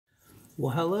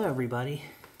Well, hello everybody.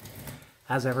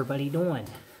 How's everybody doing?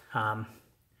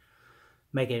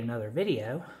 Making another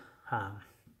video,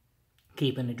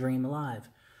 keeping the dream alive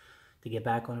to get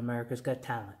back on America's Got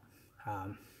Talent.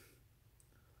 I'm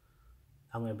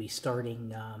going to be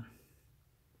starting,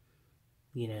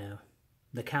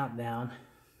 the countdown.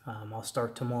 I'll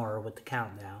start tomorrow with the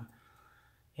countdown,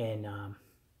 and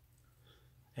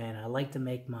I like to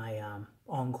make my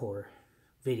encore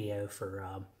video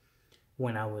for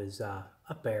when I was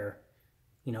up there,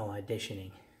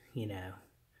 auditioning,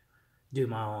 do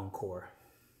my encore.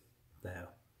 So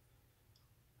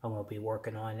I'm going to be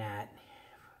working on that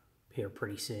here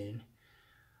pretty soon.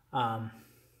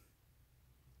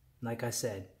 Like I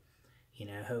said,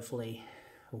 hopefully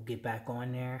we'll get back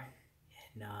on there,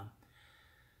 and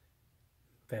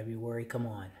February, come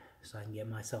on, so I can get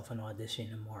myself an audition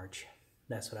in March.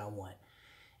 That's what I want.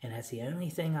 And that's the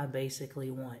only thing I basically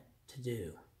want to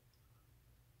do.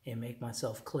 And make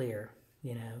myself clear,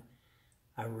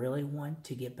 I really want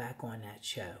to get back on that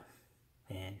show.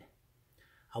 And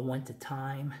I want the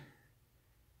time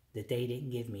that they didn't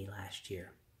give me last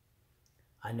year.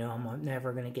 I know I'm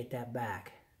never going to get that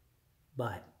back,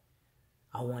 but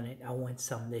I want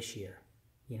some this year.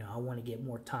 I want to get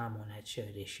more time on that show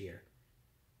this year,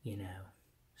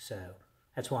 So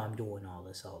that's why I'm doing all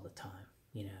this all the time,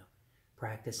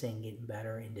 practicing, getting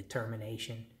better, and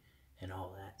determination and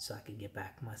all that, so I can get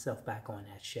myself back on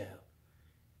that show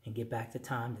and get back the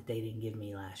time that they didn't give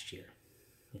me last year.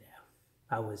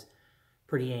 I was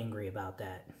pretty angry about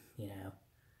that,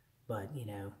 but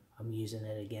I'm using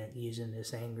it again, using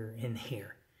this anger in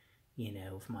here,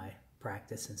 with my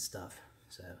practice and stuff.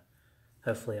 So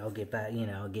hopefully I'll get back,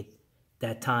 I'll get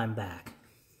that time back,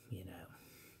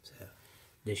 So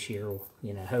this year,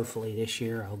 hopefully this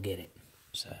year I'll get it.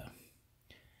 So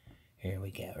here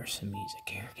we go. There's some music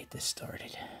here. Get this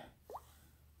started.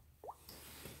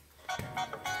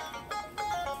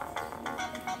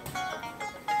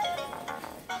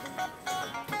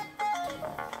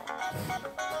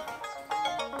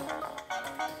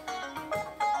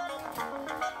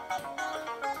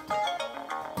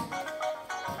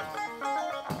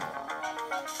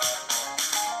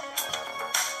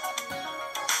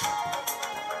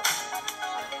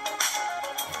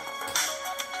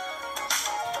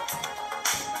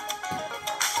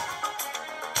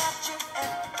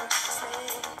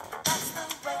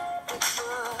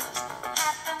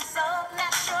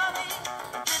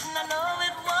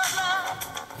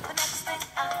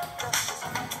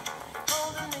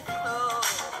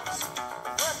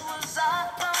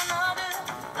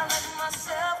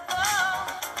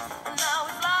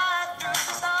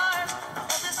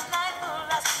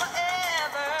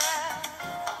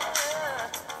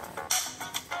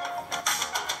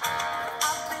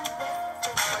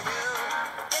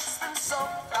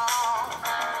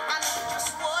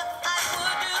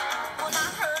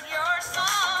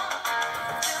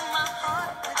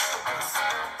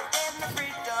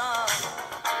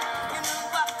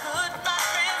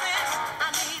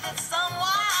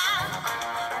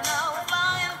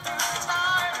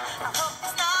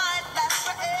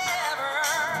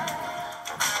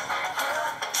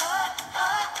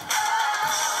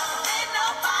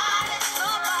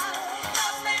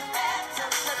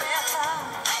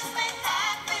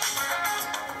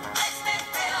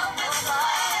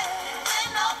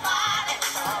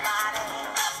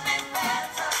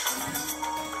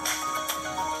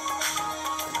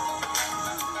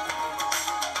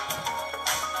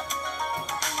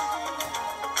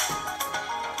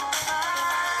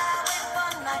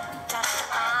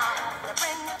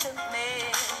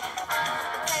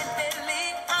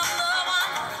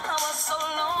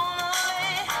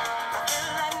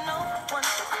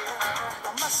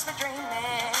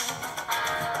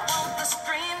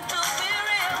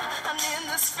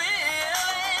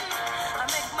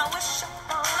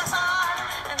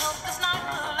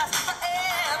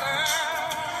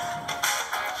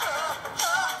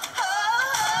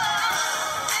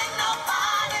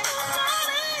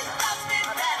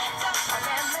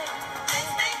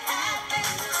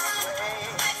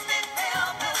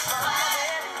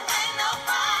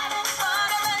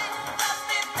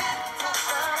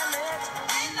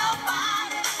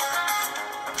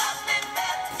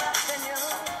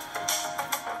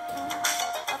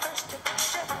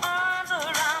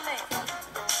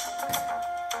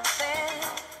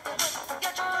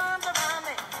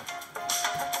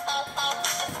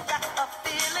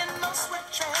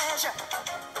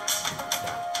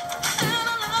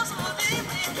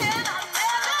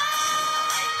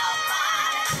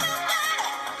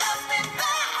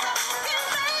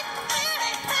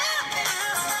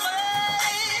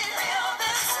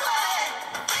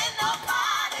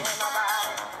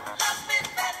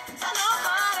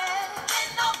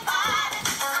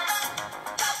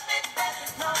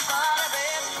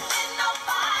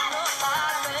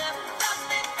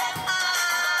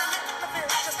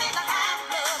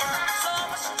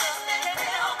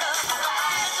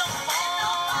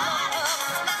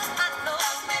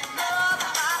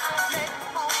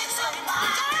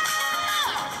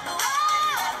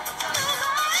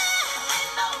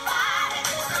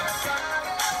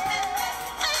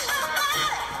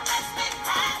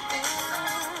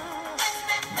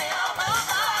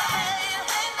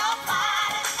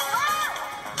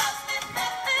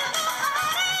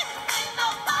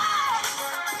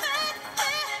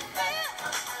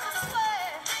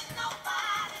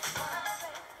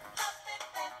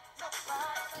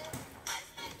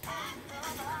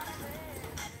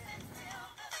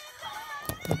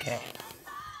 Okay.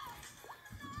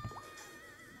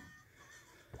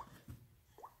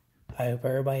 I hope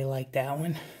everybody liked that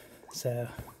one. So,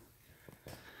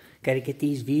 got to get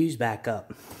these views back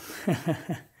up.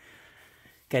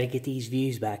 Got to get these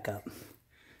views back up.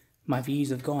 My views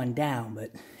have gone down,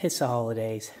 but it's the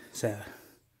holidays. So,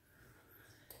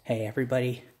 hey,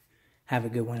 everybody, have a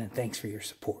good one and thanks for your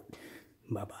support.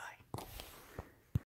 Bye-bye.